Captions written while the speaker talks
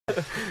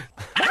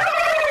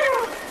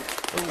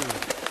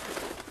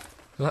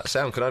Well, that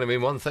sound can only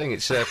mean one thing.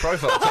 It's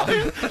profile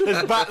time.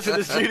 There's bats in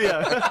the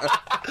studio.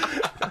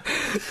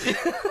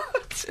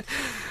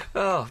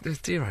 Oh,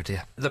 dear, oh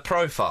dear. The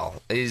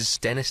profile is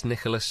Dennis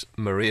Nicholas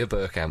Maria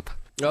Bergkamp.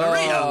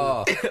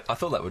 Oh. I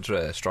thought that would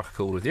strike a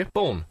chord with you.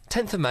 Born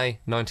 10th of May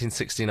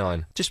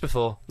 1969, just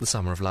before the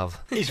Summer of Love.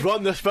 He's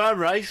won the sperm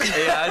race.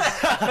 He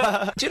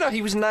has. Do you know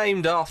he was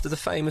named after the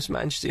famous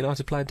Manchester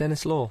United player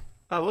Dennis Law?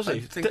 Oh, was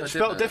he?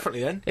 Spelled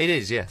differently then? It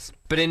is, yes.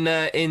 But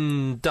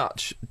in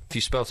Dutch, if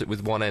you spelt it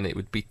with one N, it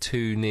would be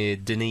too near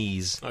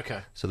Denise.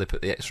 Okay. So they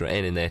put the extra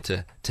N in there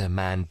to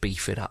man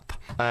beef it up.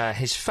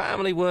 His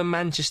family were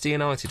Manchester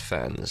United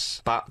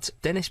fans, but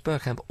Dennis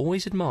Bergkamp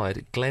always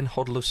admired Glenn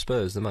Hoddle of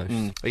Spurs the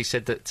most. He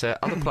said that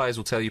other players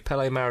will tell you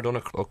Pelé,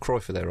 Maradona or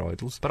Cruyff are their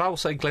idols, but I will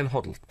say Glenn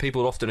Hoddle.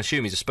 People often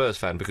assume he's a Spurs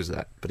fan because of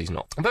that, but he's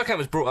not. Bergkamp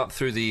was brought up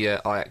through the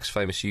Ajax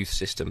famous youth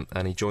system,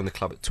 and he joined the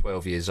club at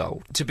 12 years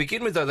old. To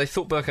begin with, though, they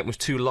thought Bergkamp was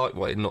too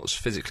lightweight and not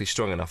physically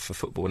strong enough for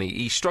football, and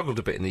he struggled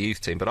a bit in the youth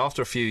team, but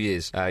after a few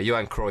years,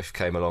 Johan Cruyff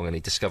came along and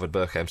he discovered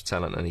Bergkamp's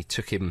talent, and he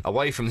took him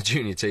away from the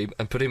junior team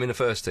and put him in the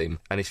first team,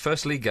 and his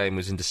first league game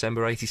was in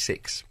December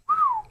 '86.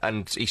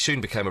 And he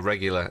soon became a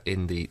regular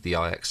in the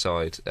Ajax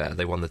side.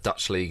 They won the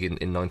Dutch League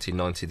in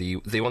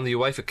 1990. They won the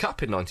UEFA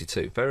Cup in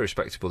 92. Very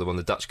respectable. They won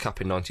the Dutch Cup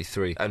in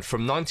 93. And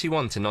from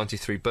 91 to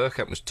 93,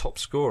 Bergkamp was top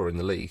scorer in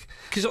the league.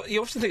 Because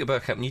you often think of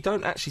Bergkamp and you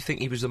don't actually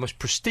think he was the most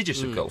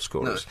prestigious of goal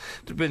scorers.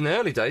 No. But in the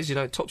early days,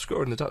 top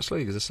scorer in the Dutch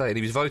League, as I say. And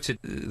he was voted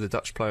the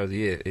Dutch Player of the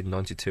Year in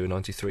 92 and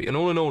 93. And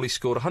all in all, he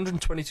scored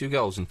 122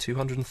 goals in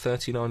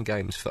 239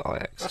 games for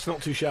Ajax. That's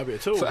not too shabby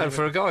at all. And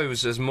for a guy who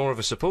was as more of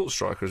a support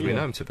striker, as we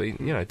know him to be,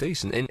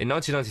 decent. In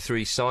 1993,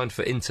 he signed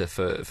for Inter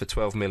for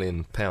 £12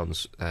 million.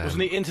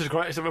 Wasn't he Inter's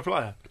greatest ever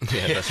player?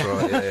 Yeah, that's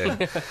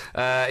right.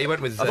 Yeah. He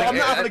went with. I'm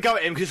not having a go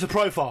at him because it's a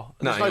profile.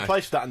 There's no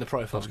place for that in the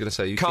profile. I was going to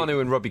say Kanu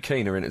and Robbie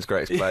Keane are Inter's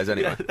greatest players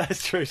anyway. Yeah,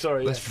 that's true.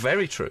 Sorry, that's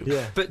very true.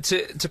 Yeah. But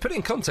to put it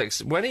in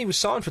context, when he was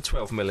signed for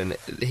 £12 million,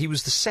 he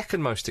was the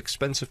second most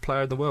expensive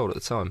player in the world at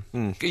the time.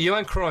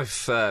 Johan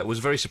Cruyff was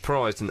very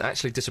surprised and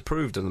actually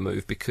disapproved of the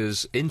move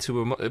because Inter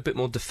were a bit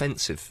more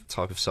defensive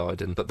type of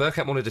side, but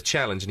Bergkamp wanted a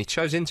challenge, and he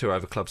chose Inter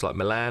over clubs like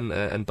Milan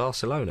and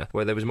Barcelona,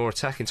 where there was more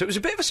attacking. So it was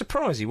a bit of a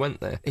surprise he went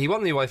there. He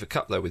won the UEFA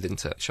Cup, though, with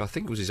Inter, which I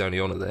think was his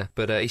only honour there.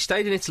 But he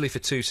stayed in Italy for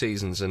 2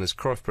 seasons, and as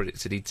Cruyff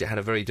predicted, he had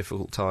a very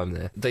difficult time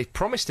there. They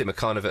promised him a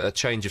kind of a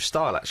change of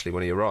style, actually,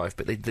 when he arrived,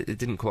 but it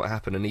didn't quite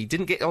happen, and he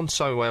didn't get on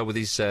so well with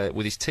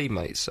his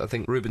teammates. I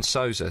think Ruben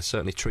Sousa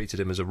certainly treated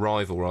him as a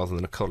rival rather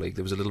than a colleague.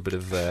 There was a little bit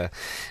of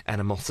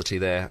animosity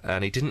there,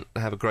 and he didn't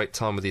have a great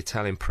time with the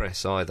Italian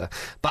press either.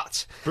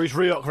 But Bruce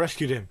Rioch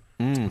rescued him.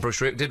 Bruce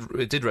Rioch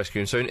did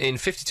rescue him. So in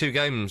 52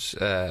 games,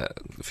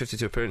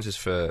 52 appearances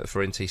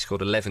for Inter, he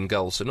scored 11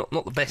 goals. So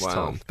not the best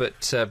time.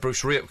 But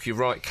Bruce Rioch, you're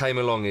right, came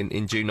along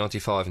in June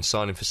 '95 and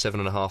signed him for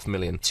 $7.5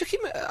 million. It took him,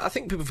 I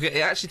think people forget,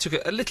 it actually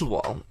took a little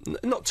while,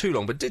 not too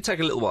long, but it did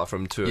take a little while for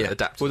him to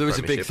adapt. To well, there was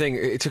the a big thing.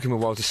 It took him a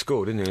while to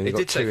score, didn't it? It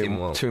did take him a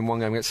while. 2 in 1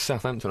 game against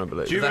Southampton, I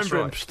believe. Do you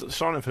remember him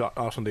signing for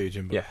Arsenal? Do you,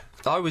 Jimbo? Yeah.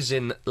 I was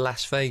in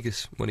Las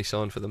Vegas when he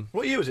signed for them.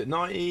 What year was it?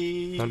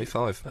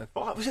 95.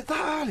 Oh, was it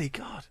that early?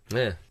 God.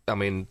 Yeah. I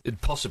mean,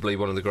 possibly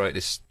one of the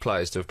greatest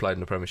players to have played in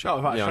the Premiership.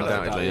 Oh, right,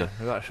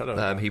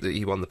 undoubtedly,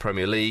 he won the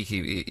Premier League,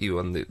 he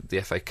won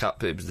the FA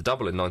Cup, it was the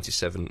double in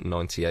 97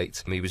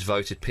 98. He was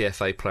voted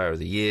PFA Player of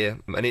the Year,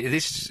 and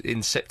this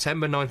in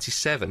September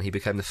 97 he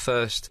became the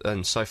first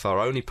and so far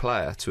only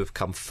player to have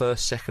come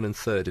first, second and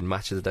third in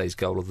Match of the Day's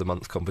Goal of the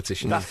Month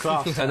competition. That's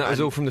class. And that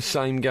was all from the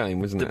same game,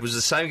 wasn't it? It was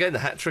the same game, the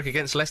hat-trick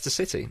against Leicester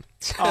City.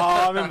 Oh,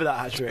 I remember that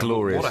hat-trick.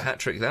 Glorious. What a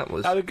hat-trick that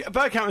was.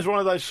 Bergkamp was one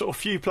of those sort of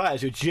few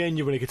players who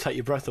genuinely could take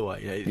your breath away.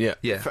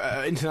 Yeah.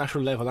 For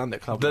international level and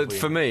at club level.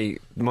 For me,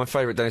 my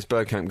favourite Dennis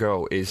Bergkamp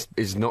goal is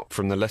not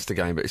from the Leicester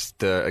game, but it's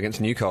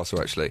against Newcastle,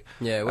 actually.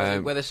 Yeah,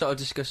 where they're sort of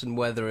discussing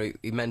whether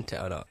he meant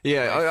it or not.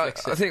 Yeah,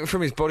 I think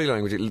from his body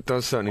language, it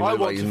does certainly look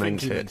like he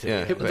meant it.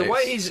 Yeah, the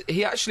way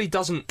he actually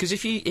doesn't, because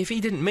if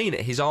he didn't mean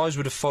it, his eyes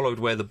would have followed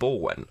where the ball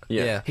went.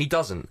 Yeah. He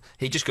doesn't.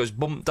 He just goes,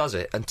 boom, does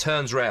it, and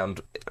turns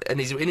round, and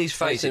in his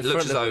face, it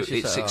looks as though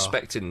it's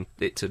expecting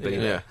it to be.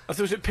 Yeah. I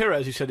think it was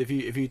Pires who said if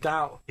you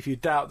doubt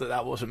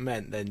that wasn't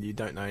meant, then you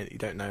don't know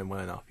him well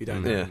enough. You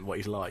don't know what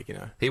he's like,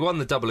 He won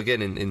the double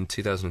again in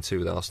 2002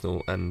 with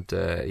Arsenal, and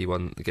he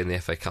won again the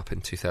FA Cup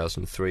in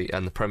 2003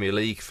 and the Premier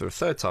League for a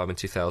third time in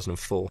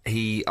 2004.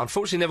 He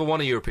unfortunately never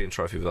won a European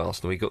trophy with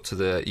Arsenal. He got to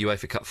the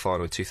UEFA Cup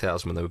final in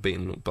 2000 when they were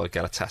beaten by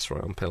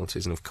Galatasaray on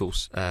penalties, and of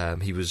course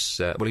he was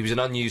an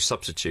unused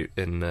substitute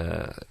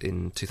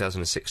in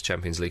 2006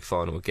 Champions League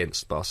final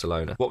against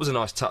Barcelona. What was a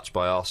nice touch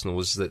by Arsenal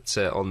was that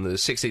on the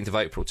 16th of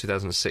April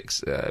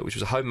 2006, which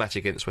was a home match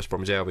against West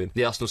Bromwich Albion,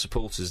 the Arsenal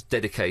supporters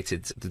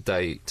dedicated the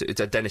day to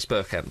Dennis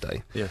Bergkamp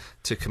Day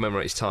to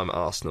commemorate his time at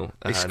Arsenal.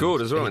 He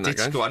scored as well in that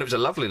game. And it was a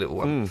lovely little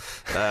one.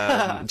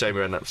 Jamie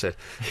Redknapp said.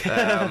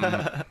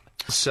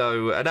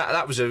 So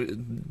that was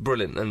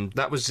brilliant, and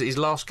that was his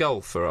last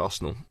goal for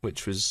Arsenal,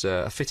 which was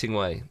a fitting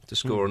way to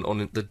score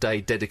on the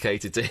day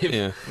dedicated to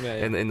him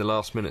in the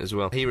last minute as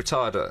well. He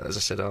retired, as I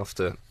said,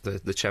 after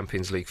the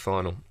Champions League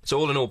final. So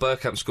all in all,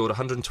 Bergkamp scored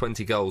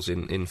 120 goals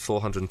in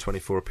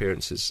 424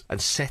 appearances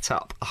and set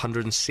up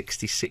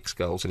 166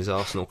 goals in his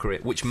Arsenal career,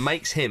 which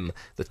makes him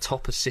the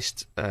top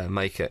assist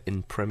maker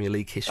in Premier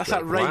League history.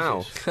 That's outrageous.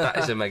 Wow. That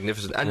is a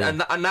magnificent...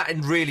 And that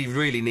really,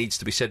 really needs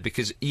to be said,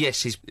 because,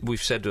 yes,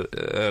 we've said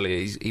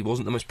earlier, he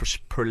wasn't the most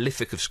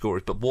prolific of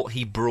scorers, but what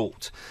he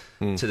brought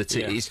to the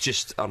team is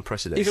just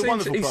unprecedented.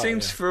 He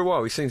seems for a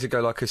while, he seems to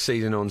go like a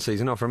season on,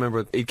 season off. I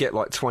remember he'd get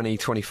like 20,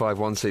 25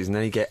 one season,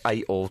 then he'd get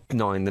 8 or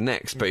 9 the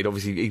next, but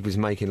he was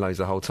making loads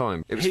the whole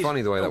time. It was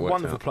funny the way that worked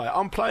out. Wonderful player.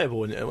 Unplayable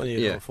when he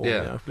was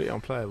completely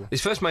unplayable. His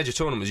first major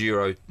tournament was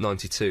Euro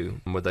 92,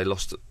 where they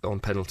lost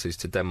on penalties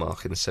to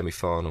Denmark in the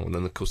semi-final, and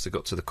then of course they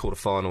got to the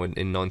quarter-final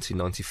in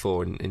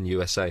 1994 in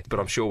USA. But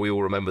I'm sure we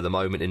all remember the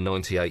moment in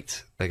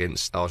 98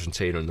 against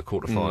Argentina in the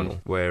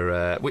quarter-final,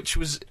 where which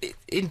was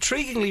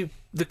intriguingly...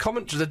 The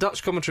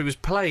Dutch commentary was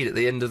played at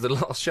the end of the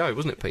last show,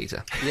 wasn't it,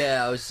 Peter?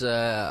 Yeah, I was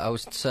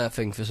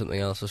surfing for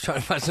something else. I was trying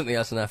to find something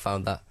else, and I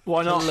found that.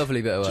 Why not? It's a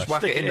lovely bit of work. Just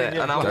whack it in there.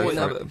 And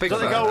I'll big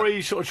the goal where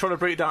he sort of trying to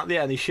bring it down at the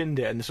end, he shinned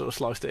it and sort of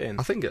sliced it in.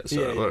 I think it's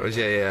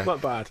yeah.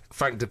 Not bad.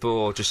 Frank de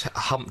Boer just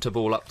humped a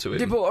ball up to him.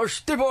 De Boer!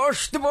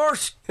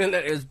 And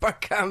then it was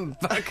Bergkamp.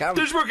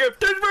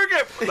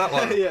 That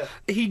one.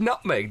 He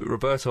nutmegged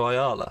Roberto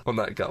Ayala on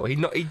that goal. He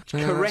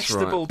caressed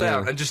the ball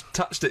down and just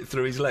touched it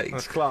through his legs.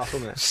 That's class,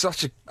 wasn't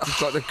it?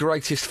 It's like the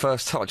greatest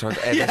first touch I've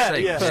ever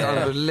seen. It's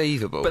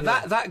unbelievable. But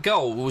that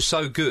goal was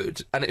so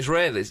good, and it's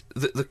rare that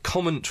the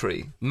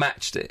commentary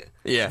matched it.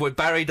 Yeah. With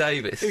Barry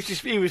Davis.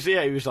 He was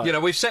like... You know,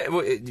 we've said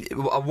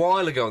a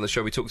while ago on the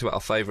show, we talked about our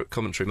favourite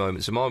commentary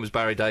moments, and mine was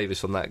Barry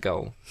Davis on that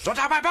goal.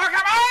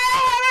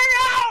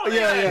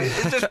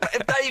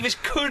 Davis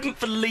couldn't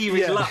believe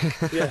his luck.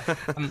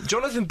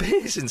 Jonathan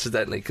Pearce,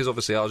 incidentally, because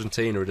obviously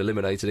Argentina had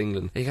eliminated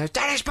England, he goes,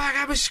 Dennis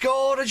Bergkamp has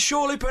scored and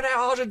surely put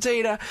out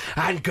Argentina,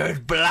 and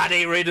good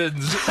bloody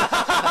riddance.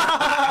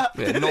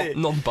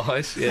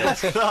 Non-biased. Yeah.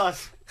 That's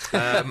class. You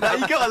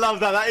gotta love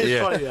that. That is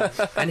funny. Yeah.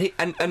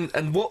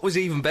 And what was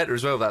even better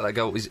as well about that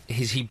goal is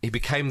he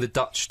became the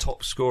Dutch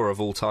top scorer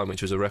of all time,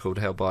 which was a record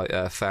held by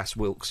Fas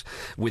Wilkes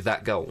with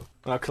that goal.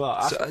 Oh,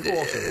 class. That's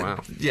awesome.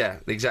 Wow. Yeah,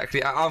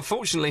 exactly.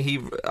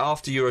 Unfortunately,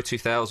 after Euro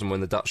 2000, when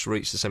the Dutch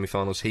reached the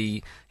semi-finals,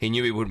 he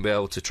knew he wouldn't be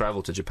able to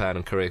travel to Japan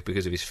and Korea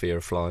because of his fear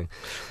of flying.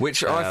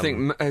 Which I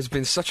think has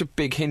been such a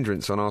big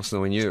hindrance on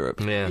Arsenal in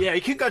Europe. Yeah,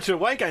 he couldn't go to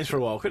away games for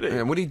a while, could he?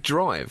 Yeah, would he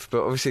drive?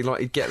 But obviously,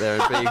 he'd get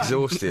there and be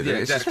exhausted. Yeah,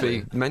 and it'd just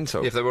be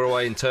mental. If they were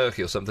away in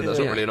Turkey or something, that's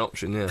not really an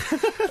option,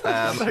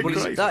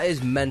 that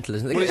is mental,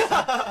 isn't it?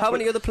 How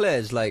many other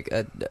players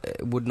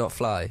would not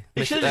fly?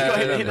 He should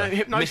have got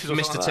hypnosis or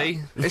Mr.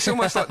 T. It's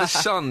almost like the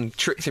Sun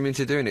tricked him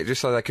into doing it just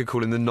so they could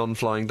call him the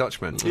non-flying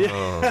Dutchman.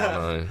 Oh,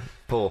 no.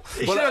 Poor.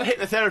 He should have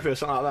hypnotherapy or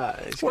something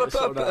like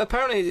that. But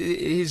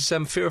apparently his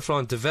fear of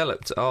flying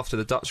developed after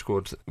the Dutch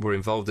squad were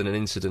involved in an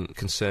incident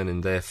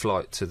concerning their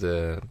flight to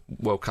the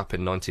World Cup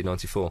in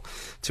 1994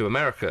 to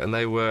America, and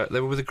they were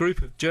with a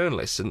group of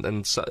journalists,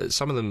 and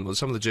some of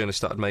the journalists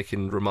started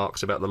making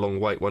remarks about the long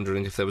wait,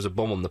 wondering if there was a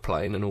bomb on the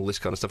plane and all this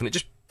kind of stuff, and it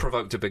just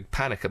provoked a big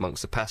panic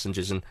amongst the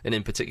passengers and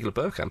in particular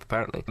Bergkamp,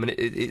 apparently. I mean,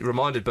 it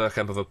reminded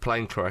Bergkamp of a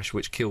plane crash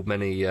which killed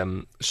many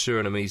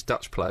Surinamese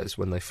Dutch players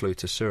when they flew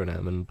to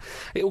Suriname, and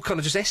it all kind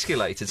of just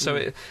escalated. So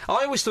I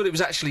always thought it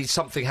was actually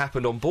something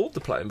happened on board the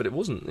plane, but it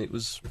wasn't. It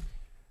was...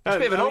 It's a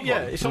bit of an odd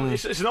one.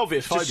 It's an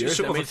obvious phobia, isn't it?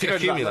 Sort of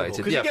accumulated.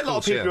 Because you get a lot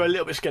of people who are a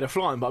little bit scared of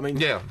flying, but I mean,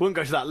 wouldn't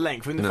go to that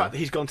length. I mean, the fact that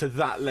he's gone to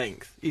that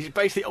length, he's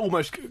basically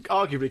almost,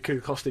 arguably,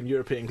 could cost him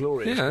European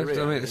glory. Yeah, I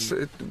mean,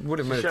 it would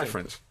have made a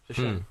difference. It's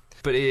a shame.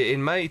 But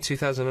in May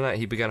 2008,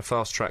 he began a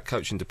fast-track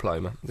coaching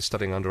diploma,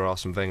 studying under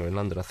Arsene Wenger in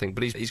London, I think.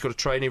 But he's got a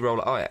trainee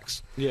role at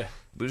Ajax. Yeah.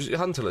 Was it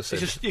Huntelaar said?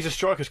 He's a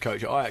strikers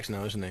coach at Ajax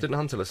now, isn't he? Didn't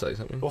Huntelaar say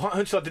something? Well,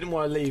 Huntelaar didn't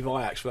want to leave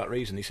Ajax for that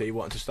reason. He said he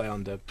wanted to stay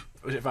under...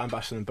 Was it Van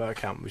Basten and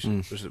Bergkamp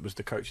was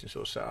the coaching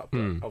sort of setup?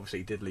 But obviously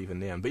he did leave in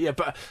the end.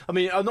 But I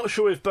mean, I'm not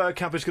sure if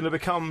Bergkamp is going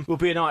to will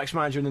be an Ajax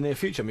manager in the near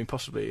future. I mean,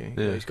 possibly. You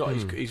know,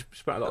 he's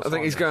spent a lot of time. I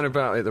think he's going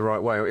about it the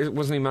right way.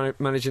 Wasn't he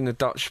managing the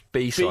Dutch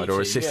B side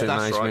or assistant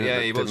management? Right.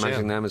 Yeah, he was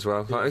managing them as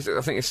well. I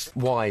think it's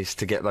wise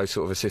to get those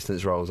sort of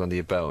assistants roles under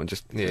your belt and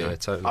just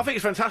totally. I think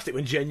it's fantastic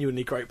when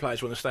genuinely great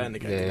players want to stay in the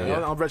game.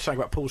 I read something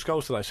about Paul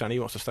Scholes today saying he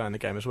wants to stay in the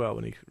game as well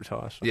when he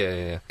retires. So.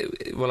 Yeah.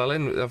 Well,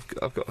 I've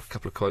got a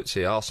couple of quotes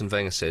here. Arsene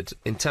Wenger said,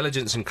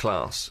 "Intelligence and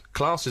class.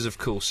 Class is, of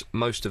course,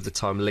 most of the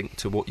time linked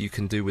to what you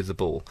can do with the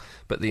ball,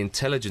 but the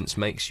intelligence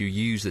makes you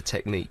use the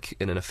technique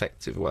in an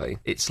effective way.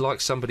 It's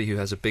like somebody who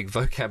has a big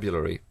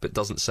vocabulary but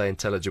doesn't say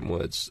intelligent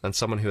words, and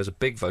someone who has a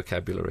big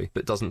vocabulary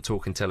but doesn't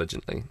talk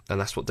intelligently, and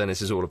that's what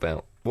Dennis is all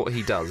about. what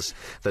he does,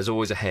 there's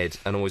always a head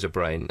and always a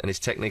brain, and his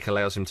technique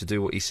allows him to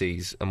do what he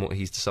sees and what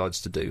he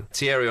decides to do.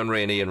 Thierry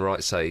Henry and Ian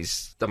Wright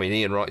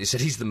Ian Wright, he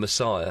said he's the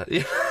Messiah,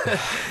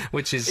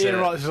 which is... Ian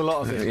Wright does a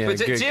lot of it. Yeah, but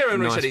good, Thierry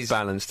Henry said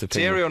balanced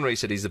opinion. Thierry Henry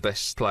said he's the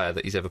best player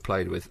that he's ever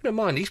played with. Never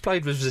mind, he's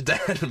played with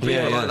Zidane and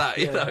people like that,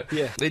 you know.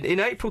 Yeah. In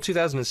April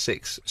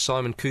 2006,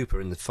 Simon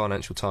Cooper in the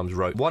Financial Times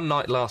wrote, "One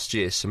night last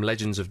year, some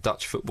legends of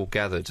Dutch football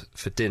gathered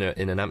for dinner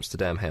in an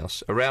Amsterdam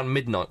house. Around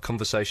midnight,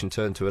 conversation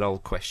turned to an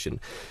old question.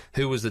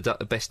 Who was the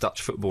best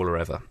Dutch footballer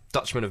ever?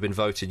 Dutchmen have been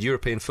voted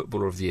European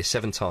Footballer of the Year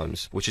 7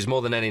 times, which is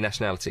more than any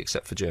nationality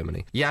except for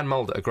Germany. Jan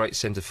Mulder, a great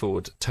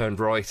centre-forward turned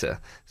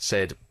writer,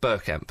 said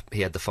Bergkamp,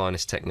 he had the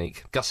finest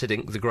technique. Gus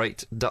Hiddink, the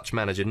great Dutch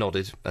manager,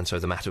 nodded, and so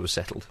the matter was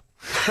settled."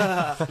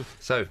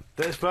 So,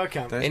 There's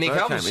Bergkamp. in he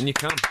comes. And you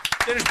come.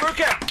 Dennis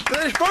Bergkamp!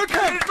 Dennis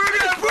Bergkamp!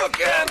 Dennis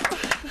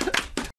Bergkamp!